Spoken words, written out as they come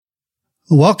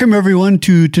Welcome, everyone,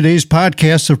 to today's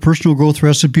podcast of Personal Growth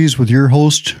Recipes with your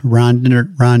host, Ron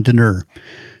Denner.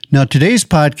 Now, today's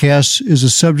podcast is a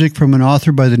subject from an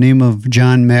author by the name of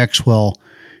John Maxwell.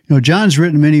 John's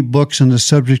written many books on the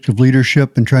subject of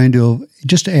leadership and trying to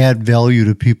just add value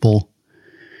to people.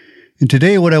 And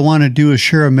today, what I want to do is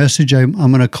share a message I'm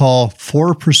going to call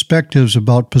 4 Perspectives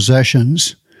About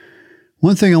Possessions.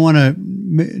 One thing I want to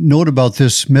note about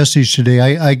this message today,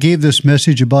 I gave this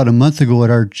message about a month ago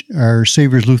at our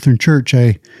Savior's Lutheran Church.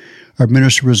 Our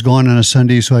minister was gone on a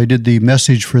Sunday, so I did the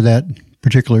message for that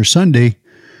particular Sunday.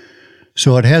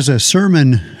 So it has a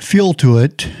sermon feel to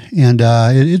it, and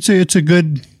it's a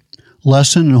good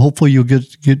lesson, and hopefully you'll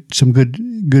get some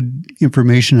good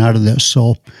information out of this.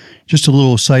 So just a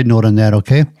little side note on that,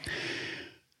 okay?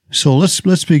 So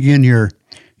let's begin here.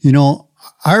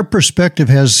 Our perspective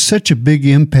has such a big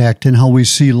impact in how we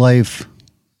see life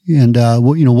and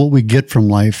what we get from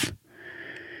life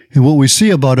and what we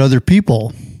see about other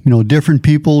people, different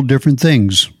people, different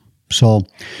things. So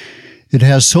it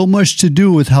has so much to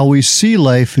do with how we see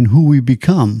life and who we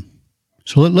become.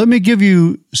 So let me give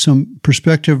you some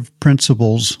perspective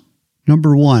principles.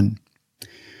 Number 1,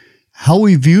 how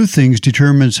we view things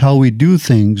determines how we do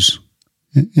things.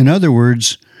 In other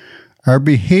words, our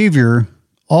behavior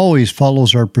always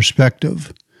follows our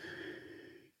perspective.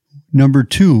 Number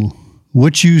 2,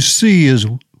 what you see is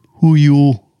who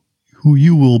you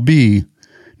will be.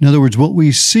 In other words, what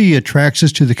we see attracts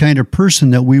us to the kind of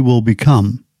person that we will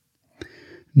become.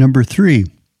 Number 3,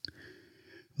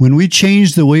 when we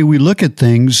change the way we look at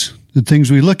things, the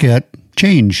things we look at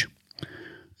change.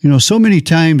 So many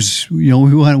times, we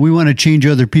want to change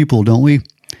other people, don't we?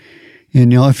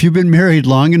 And if you've been married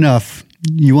long enough,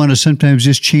 you want to sometimes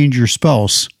just change your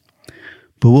spouse.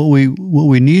 But what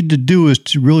we need to do is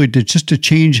to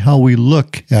change how we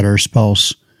look at our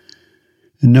spouse.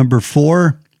 And number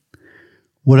 4,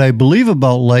 what I believe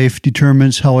about life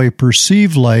determines how I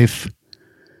perceive life,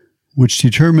 which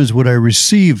determines what I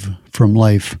receive from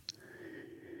life.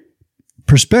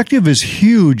 Perspective is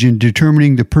huge in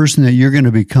determining the person that you're going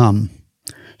to become.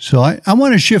 So I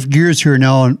want to shift gears here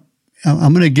now, and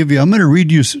I'm going to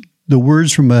read you the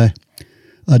words from a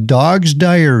dog's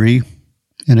diary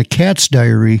and a cat's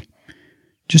diary,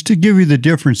 just to give you the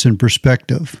difference in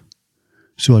perspective.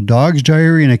 So a dog's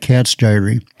diary and a cat's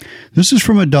diary. This is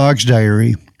from a dog's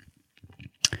diary.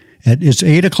 It's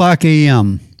 8 o'clock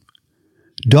a.m.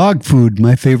 Dog food,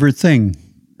 my favorite thing.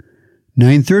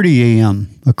 9:30 a.m.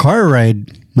 A car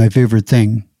ride, my favorite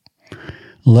thing.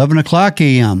 11 o'clock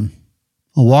a.m.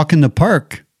 A walk in the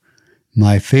park,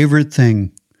 my favorite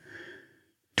thing.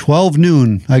 12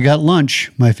 noon, I got lunch,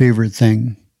 my favorite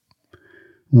thing.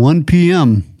 1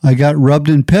 p.m., I got rubbed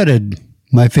and petted,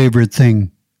 my favorite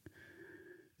thing.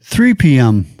 3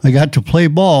 p.m., I got to play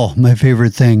ball, my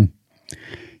favorite thing.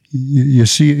 You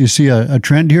see a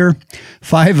trend here?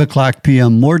 5 o'clock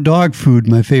p.m., more dog food,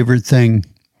 my favorite thing.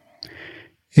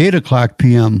 8 o'clock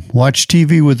p.m., watch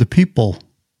TV with the people,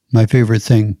 my favorite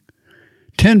thing.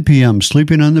 10 p.m.,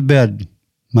 sleeping on the bed,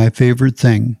 my favorite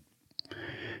thing.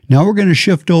 Now we're going to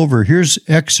shift over. Here's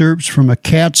excerpts from a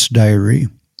cat's diary.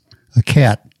 A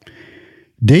cat.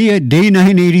 Day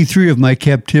 983 of my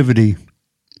captivity.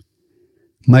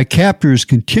 My captors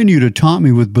continue to taunt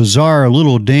me with bizarre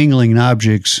little dangling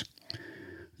objects.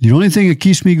 The only thing that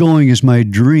keeps me going is my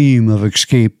dream of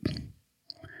escape.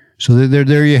 So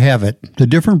there you have it. The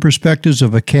different perspectives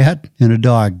of a cat and a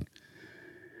dog.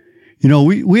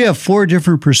 We have 4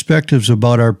 different perspectives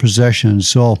about our possessions.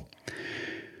 So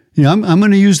I'm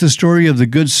going to use the story of the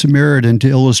Good Samaritan to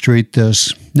illustrate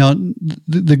this. Now,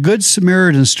 the Good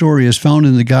Samaritan story is found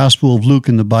in the Gospel of Luke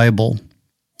in the Bible.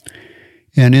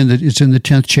 And it's in the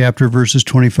 10th chapter, verses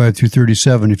 25 through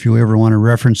 37, if you ever want to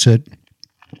reference it.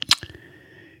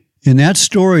 In that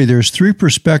story, there's 3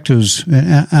 perspectives.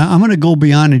 And I'm going to go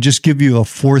beyond and just give you a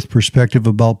 4th perspective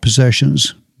about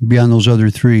possessions, beyond those other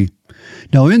 3.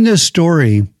 Now, in this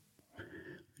story,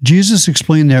 Jesus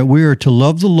explained that we are to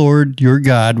love the Lord your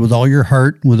God with all your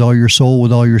heart, with all your soul,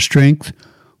 with all your strength,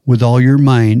 with all your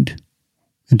mind,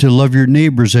 and to love your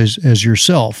neighbors as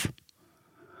yourself.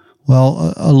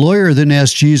 Well, a lawyer then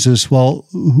asked Jesus, well,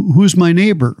 who's my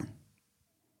neighbor?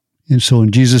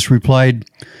 And Jesus replied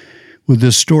with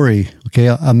this story. Okay,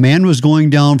 a man was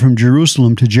going down from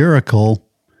Jerusalem to Jericho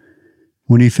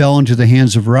when he fell into the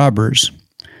hands of robbers.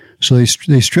 So they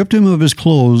stripped him of his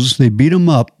clothes, they beat him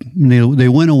up, and they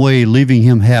went away, leaving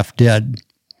him half dead.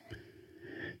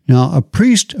 Now, a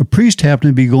priest happened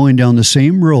to be going down the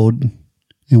same road,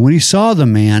 and when he saw the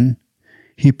man,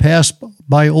 he passed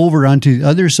by over onto the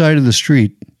other side of the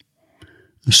street.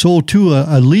 So too,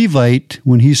 a Levite,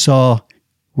 when he saw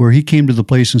where he came to the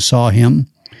place and saw him,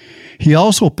 he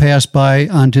also passed by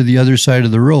onto the other side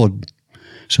of the road.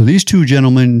 So these two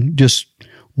gentlemen just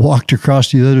walked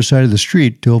across the other side of the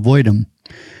street to avoid him.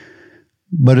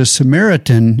 But a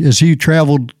Samaritan, as he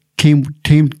traveled, came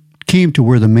to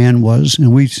where the man was,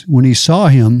 and when he saw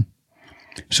him,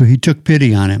 so he took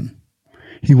pity on him.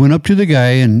 He went up to the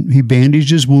guy and he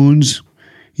bandaged his wounds.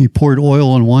 He poured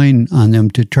oil and wine on them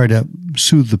to try to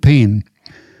soothe the pain.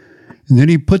 And then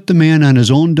he put the man on his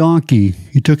own donkey.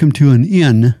 He took him to an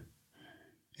inn,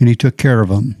 and he took care of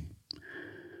him.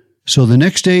 So the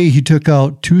next day he took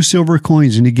out 2 silver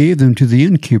coins and he gave them to the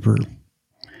innkeeper.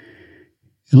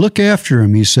 Look after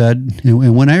him, he said,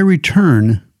 and when I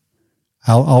return,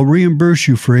 I'll reimburse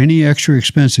you for any extra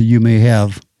expense that you may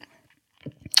have.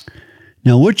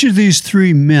 Now, which of these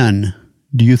 3 men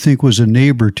do you think was a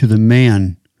neighbor to the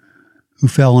man who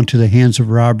fell into the hands of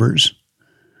robbers?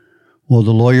 Well,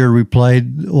 the lawyer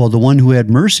replied, well, the one who had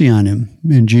mercy on him.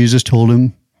 And Jesus told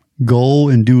him, go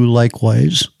and do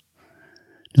likewise.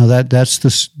 Now, that's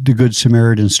the Good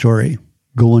Samaritan story.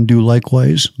 Go and do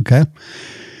likewise, okay?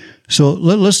 So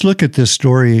let's look at this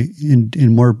story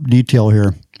in more detail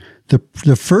here.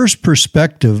 The first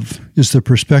perspective is the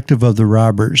perspective of the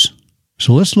robbers.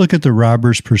 So let's look at the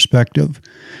robbers' perspective.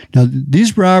 Now,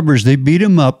 these robbers, they beat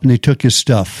him up and they took his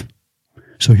stuff.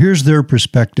 So here's their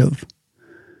perspective.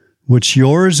 What's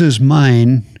yours is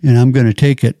mine, and I'm going to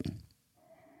take it.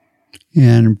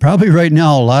 And probably right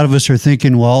now, a lot of us are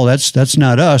thinking, well, that's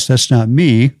not us. That's not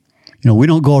me. We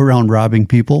don't go around robbing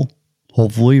people,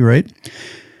 hopefully, right?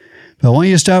 But I want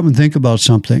you to stop and think about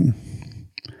something.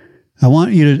 I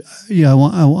want to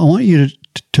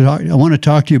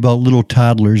talk to you about little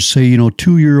toddlers, say,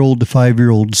 2-year-old to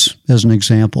 5-year-olds as an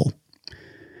example.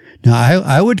 Now,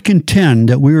 I would contend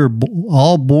that we were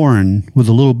all born with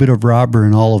a little bit of robber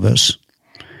in all of us.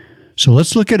 So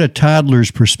let's look at a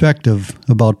toddler's perspective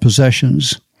about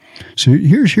possessions. So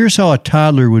here's how a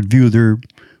toddler would view their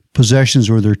possessions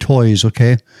or their toys,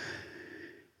 okay?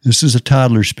 This is a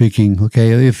toddler speaking,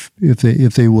 okay, if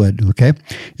they would, okay?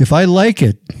 If I like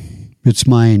it, it's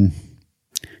mine.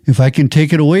 If I can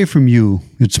take it away from you,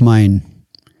 it's mine.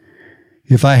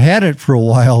 If I had it for a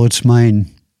while, it's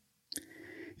mine.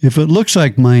 If it looks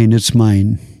like mine, it's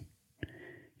mine.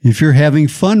 If you're having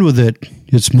fun with it,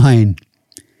 it's mine.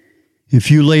 If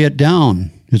you lay it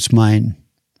down, it's mine.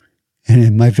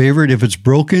 And my favorite, if it's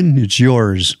broken, it's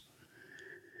yours.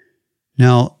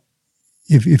 Now,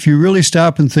 if you really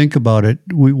stop and think about it,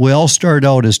 we all start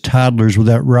out as toddlers with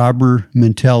that robber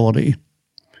mentality.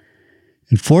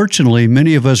 And fortunately,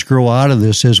 many of us grow out of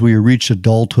this as we reach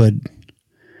adulthood.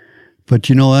 But,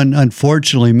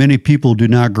 unfortunately, many people do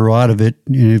not grow out of it.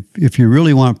 And if you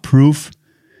really want proof,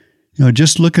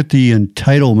 just look at the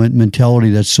entitlement mentality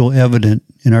that's so evident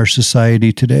in our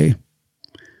society today.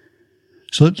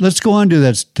 So let's go on to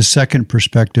the second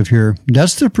perspective here.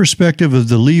 That's the perspective of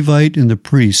the Levite and the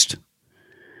priest.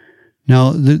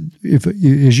 Now,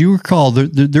 as you recall,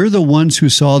 they're the ones who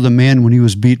saw the man when he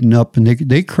was beaten up, and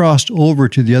they crossed over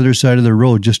to the other side of the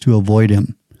road just to avoid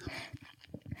him.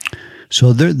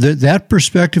 So that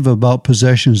perspective about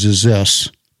possessions is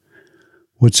this.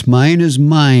 What's mine is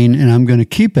mine, and I'm going to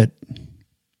keep it.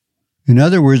 In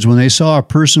other words, when they saw a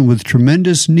person with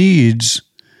tremendous needs,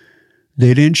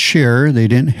 they didn't share, they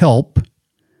didn't help,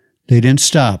 they didn't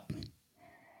stop.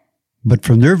 But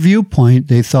from their viewpoint,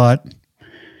 they thought,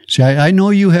 see, I know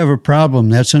you have a problem,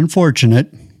 that's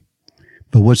unfortunate,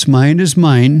 but what's mine is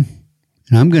mine,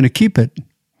 and I'm going to keep it.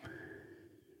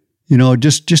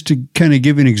 Just to kind of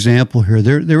give you an example here,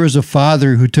 there was a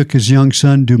father who took his young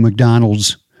son to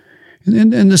McDonald's,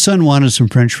 and the son wanted some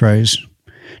French fries.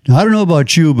 Now, I don't know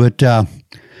about you, but I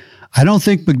don't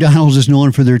think McDonald's is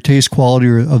known for their taste quality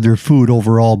of their food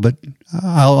overall, but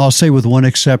I'll say with one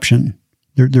exception,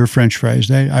 their French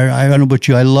fries. I don't know about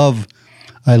you, I love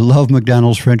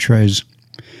McDonald's French fries.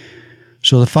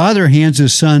 So the father hands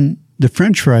his son the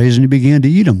French fries, and he began to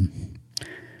eat them.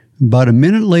 About a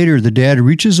minute later, the dad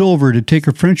reaches over to take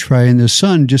a French fry, and the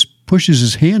son just pushes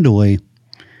his hand away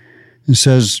and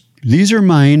says, "These are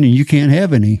mine, and you can't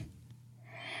have any."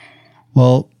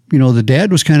 Well, the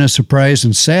dad was kind of surprised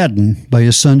and saddened by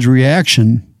his son's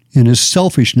reaction and his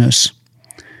selfishness.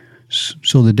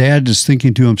 So the dad is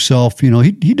thinking to himself,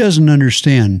 he doesn't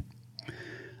understand.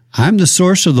 I'm the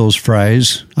source of those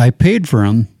fries. I paid for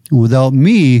them. Without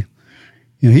me,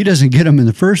 he doesn't get them in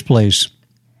the first place.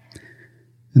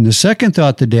 And the second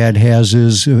thought the dad has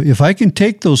is, if I can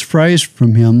take those fries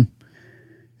from him,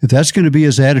 if that's going to be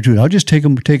his attitude, I'll just take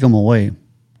them away.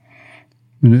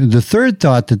 And the third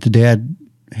thought that the dad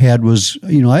had was,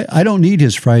 I don't need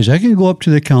his fries. I can go up to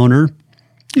the counter,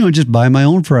 just buy my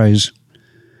own fries.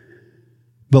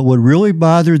 But what really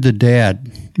bothered the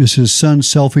dad is his son's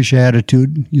selfish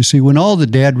attitude. You see, when all the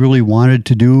dad really wanted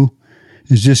to do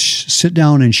is just sit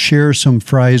down and share some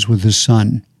fries with his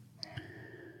son.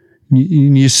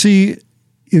 You see,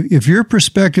 if your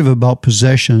perspective about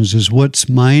possessions is what's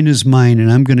mine is mine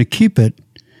and I'm going to keep it,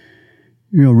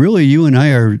 really you and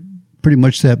I are pretty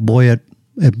much that boy at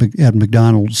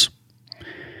McDonald's.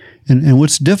 And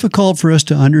what's difficult for us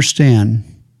to understand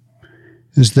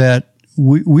is that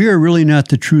we are really not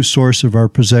the true source of our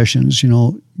possessions.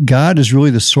 God is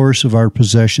really the source of our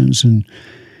possessions. And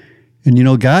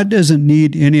God doesn't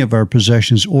need any of our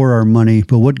possessions or our money,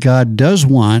 but what God does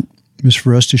want is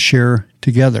for us to share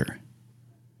together.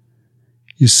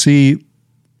 You see,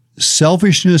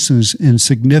 selfishness and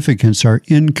significance are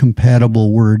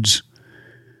incompatible words.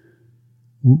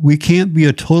 We can't be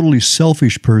a totally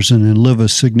selfish person and live a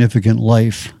significant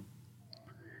life.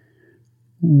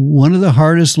 One of the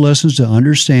hardest lessons to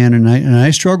understand, and I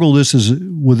struggle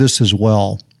with this as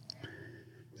well,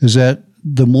 is that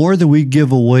the more that we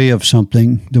give away of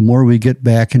something, the more we get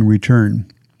back in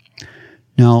return.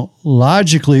 Now,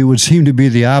 logically, it would seem to be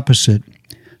the opposite.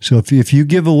 So if you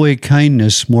give away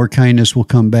kindness, more kindness will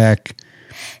come back.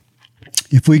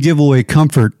 If we give away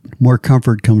comfort, more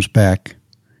comfort comes back.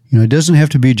 It doesn't have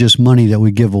to be just money that we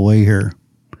give away here.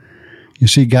 You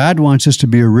see, God wants us to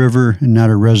be a river and not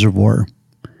a reservoir.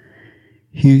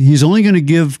 He's only going to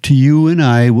give to you and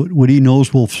I what he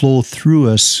knows will flow through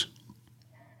us.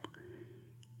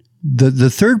 The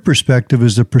third perspective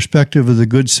is the perspective of the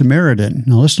Good Samaritan.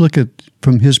 Now let's look at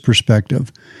from his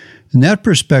perspective. And that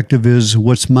perspective is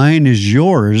what's mine is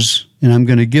yours, and I'm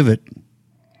going to give it.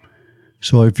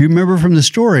 So if you remember from the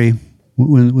story,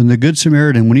 when the Good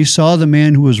Samaritan, when he saw the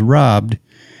man who was robbed,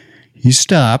 he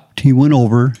stopped, he went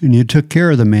over, and he took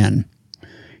care of the man.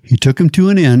 He took him to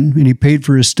an inn, and he paid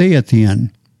for his stay at the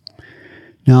inn.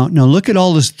 Now look at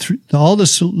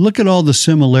look at all the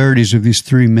similarities of these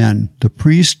three men: the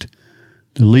priest,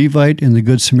 the Levite, and the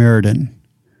Good Samaritan.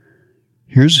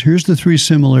 Here's the three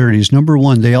similarities. Number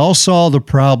one, they all saw the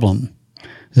problem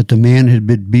that the man had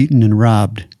been beaten and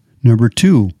robbed. Number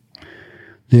two,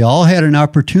 they all had an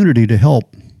opportunity to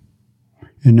help.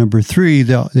 And number three,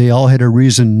 they all had a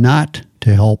reason not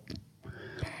to help.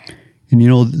 And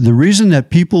the reason that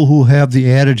people who have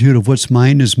the attitude of what's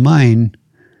mine is mine,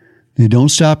 they don't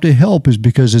stop to help is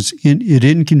because it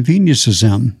inconveniences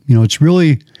them. It's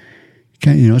really,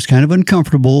 it's kind of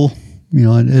uncomfortable.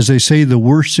 As they say, the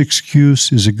worst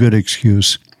excuse is a good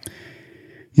excuse.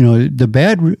 The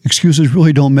bad excuses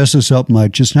really don't mess us up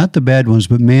much. It's not the bad ones,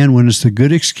 but man, when it's the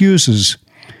good excuses,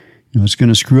 it's going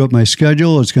to screw up my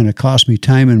schedule. It's going to cost me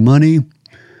time and money.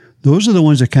 Those are the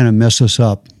ones that kind of mess us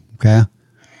up. Okay.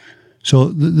 So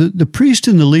the priest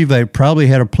and the Levite probably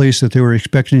had a place that they were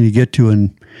expecting to get to,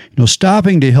 and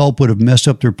stopping to help would have messed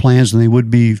up their plans, and they would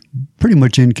be pretty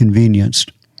much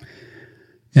inconvenienced.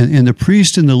 And the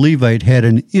priest and the Levite had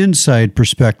an inside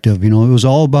perspective. It was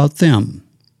all about them.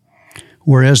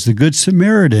 Whereas the Good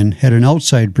Samaritan had an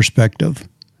outside perspective.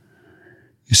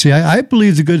 You see, I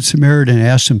believe the Good Samaritan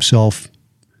asked himself,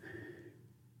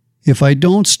 if I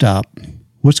don't stop,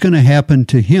 what's going to happen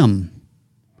to him?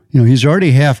 He's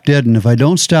already half dead, and if I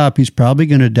don't stop, he's probably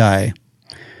going to die.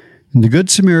 And the Good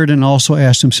Samaritan also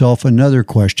asked himself another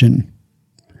question.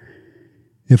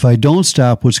 If I don't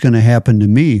stop, what's going to happen to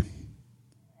me?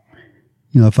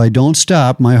 If I don't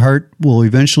stop, my heart will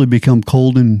eventually become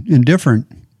cold and indifferent.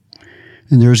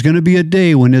 And there's going to be a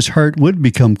day when his heart would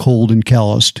become cold and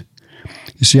calloused.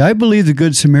 You see, I believe the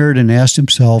Good Samaritan asked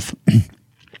himself,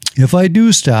 if I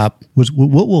do stop,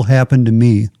 what will happen to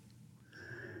me?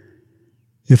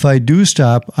 If I do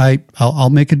stop, I'll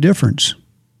make a difference.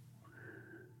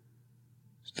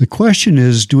 The question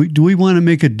is, do we want to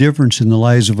make a difference in the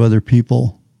lives of other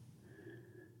people?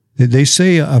 They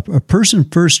say a person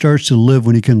first starts to live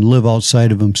when he can live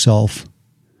outside of himself.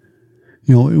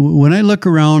 When I look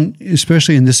around,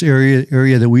 especially in this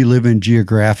area that we live in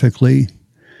geographically,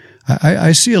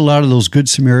 I see a lot of those Good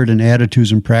Samaritan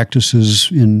attitudes and practices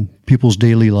in people's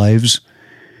daily lives.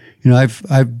 I've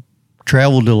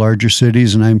traveled to larger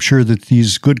cities, and I'm sure that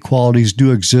these good qualities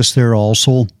do exist there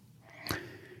also.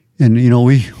 And,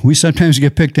 we sometimes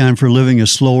get picked on for living a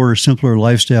slower, simpler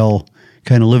lifestyle,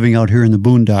 kind of living out here in the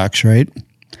boondocks, right?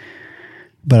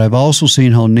 But I've also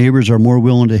seen how neighbors are more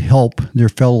willing to help their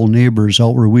fellow neighbors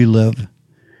out where we live.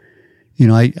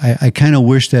 I kind of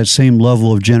wish that same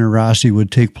level of generosity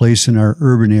would take place in our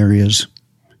urban areas.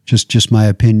 Just my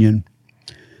opinion.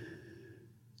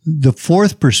 The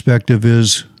fourth perspective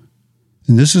is,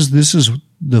 and this is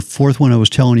the fourth one I was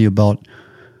telling you about,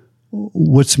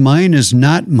 what's mine is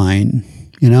not mine,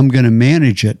 and I'm going to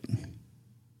manage it.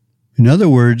 In other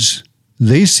words,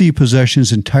 they see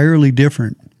possessions entirely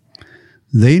different.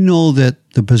 They know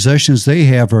that the possessions they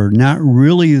have are not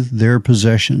really their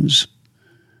possessions.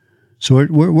 So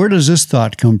where does this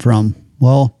thought come from?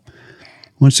 Well,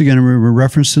 once again, we're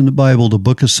referenced in the Bible, the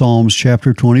book of Psalms,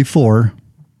 chapter 24,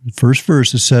 the first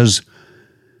verse, it says,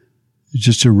 it's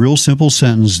just a real simple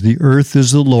sentence, the earth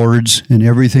is the Lord's and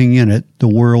everything in it, the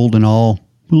world and all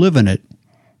who live in it.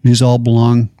 These all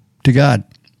belong to God.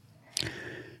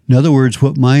 In other words,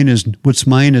 what's mine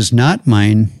is not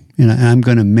mine, and I'm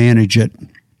going to manage it.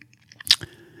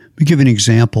 Let me give you an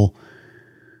example.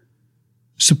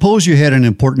 Suppose you had an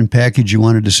important package you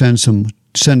wanted to send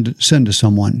to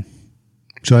someone.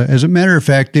 So as a matter of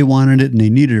fact, they wanted it and they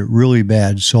needed it really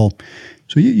bad. So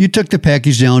you took the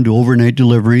package down to overnight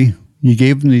delivery. You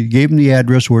gave them the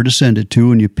address where to send it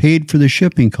to, and you paid for the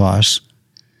shipping costs.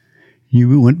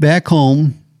 You went back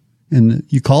home, and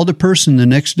you called the person the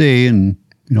next day and,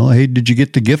 hey, did you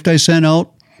get the gift I sent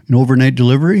out in overnight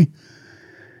delivery?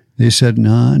 They said,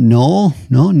 no,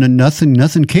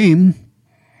 nothing came.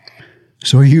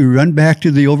 So you run back to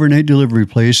the overnight delivery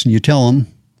place and you tell them,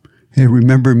 hey,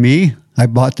 remember me? I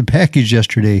bought the package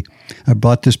yesterday. I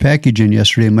bought this package in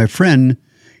yesterday. My friend,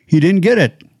 he didn't get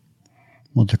it.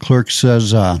 Well, the clerk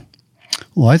says, well,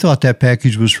 I thought that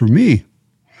package was for me.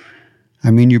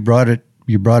 I mean, you brought it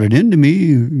into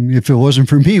me. If it wasn't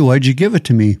for me, why'd you give it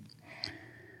to me?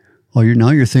 Well,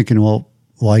 you're thinking, well,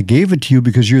 I gave it to you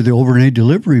because you're the overnight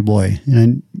delivery boy.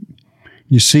 And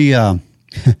you see,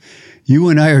 you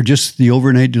and I are just the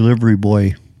overnight delivery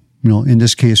boy, in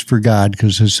this case for God,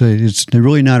 because it's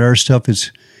really not our stuff.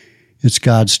 It's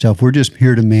God's stuff. We're just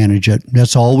here to manage it.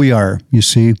 That's all we are, you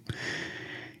see.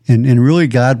 And really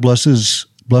God blesses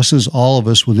all of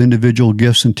us with individual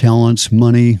gifts and talents,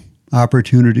 money,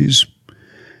 opportunities.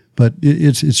 But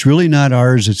it's really not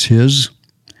ours, it's His.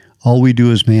 All we do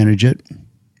is manage it.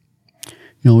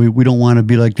 We don't want to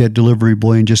be like that delivery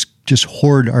boy and just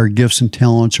hoard our gifts and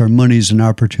talents, our monies and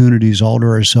opportunities all to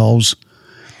ourselves.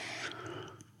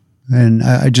 And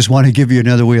I just want to give you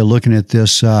another way of looking at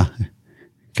this, kind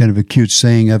of a cute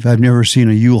saying. I've never seen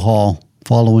a U-Haul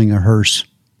following a hearse.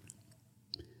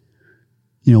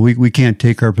 We can't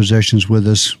take our possessions with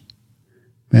us.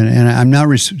 And I'm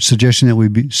not suggesting that we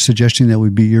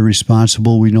be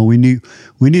irresponsible. We know we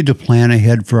need to plan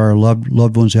ahead for our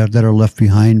loved ones that are left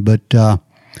behind. But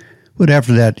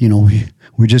after that,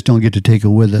 we just don't get to take it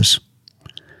with us.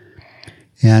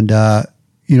 And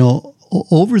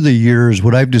over the years,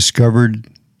 what I've discovered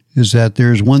is that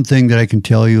there's one thing that I can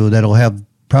tell you that'll have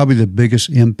probably the biggest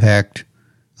impact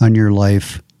on your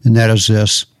life, and that is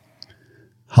this: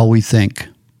 how we think.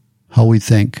 How we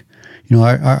think.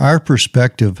 Our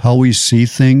perspective, how we see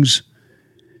things,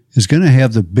 is going to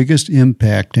have the biggest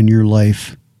impact in your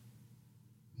life.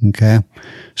 Okay?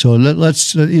 So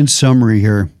let's in summary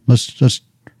here, let's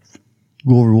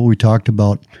go over what we talked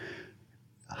about.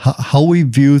 How we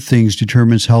view things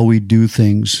determines how we do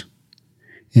things.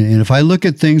 And if I look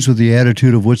at things with the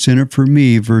attitude of what's in it for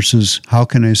me versus how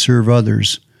can I serve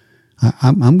others,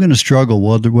 I'm going to struggle,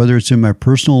 whether it's in my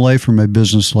personal life or my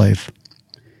business life.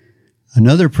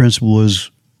 Another principle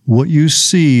is what you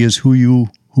see is who you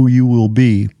will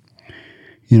be.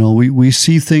 We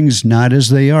see things not as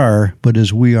they are, but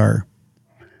as we are.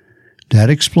 That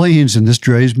explains, and this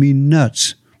drives me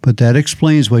nuts, but that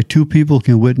explains why two people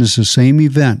can witness the same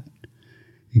event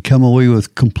and come away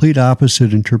with complete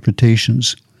opposite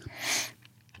interpretations.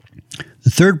 The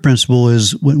third principle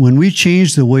is when we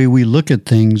change the way we look at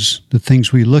things, the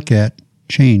things we look at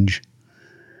change.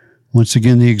 Once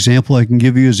again, the example I can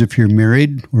give you is if you're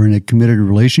married or in a committed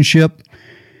relationship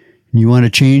and you want to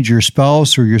change your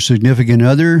spouse or your significant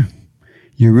other,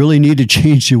 you really need to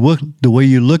change the way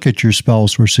you look at your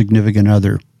spouse or significant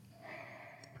other.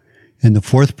 And the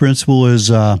fourth principle is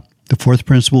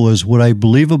what I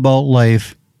believe about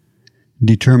life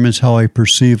determines how I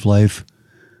perceive life,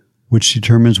 which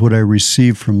determines what I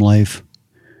receive from life.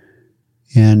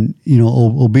 And,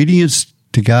 obedience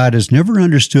to God is never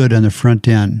understood on the front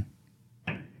end.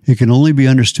 It can only be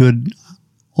understood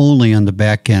only on the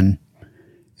back end.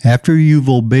 After you've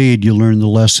obeyed, you learn the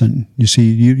lesson. You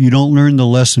see, you don't learn the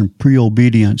lesson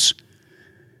pre-obedience.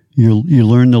 You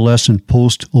learn the lesson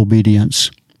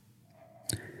post-obedience.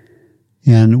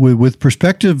 And with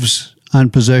perspectives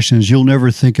on possessions, you'll never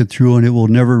think it through and it will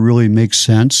never really make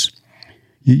sense.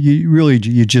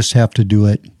 You just have to do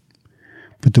it.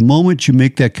 But the moment you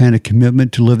make that kind of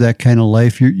commitment to live that kind of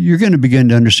life, you're going to begin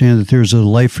to understand that there's a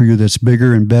life for you that's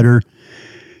bigger and better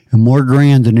and more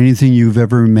grand than anything you've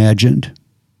ever imagined.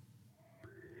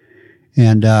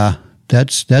 And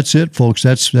that's it, folks.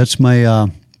 That's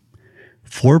my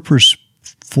four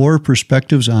 4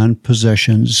 Perspectives on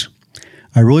Possessions.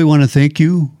 I really want to thank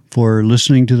you for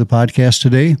listening to the podcast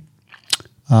today.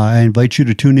 I invite you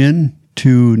to tune in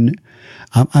to,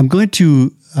 I'm going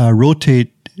to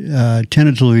rotate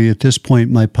tentatively at this point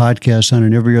my podcast on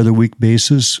an every other week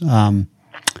basis.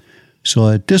 So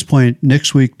at this point,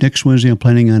 next Wednesday, I'm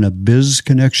planning on a Biz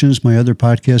Connections, my other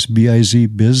podcast,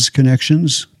 BIZ Biz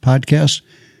Connections podcast,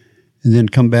 and then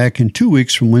come back in 2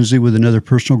 weeks from Wednesday with another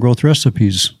Personal Growth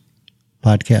Recipes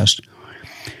podcast.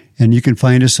 And you can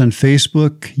find us on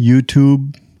Facebook,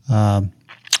 YouTube.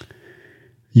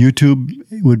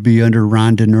 YouTube would be under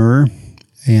Ron Denner.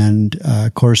 And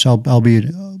of course, I'll be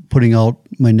putting out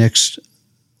my next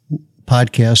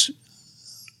podcast.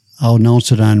 I'll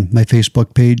announce it on my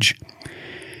Facebook page.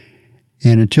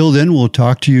 And until then, we'll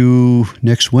talk to you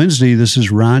next Wednesday. This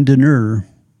is Ron Denner,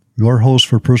 your host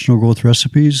for Personal Growth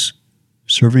Recipes,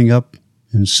 serving up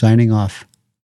and signing off.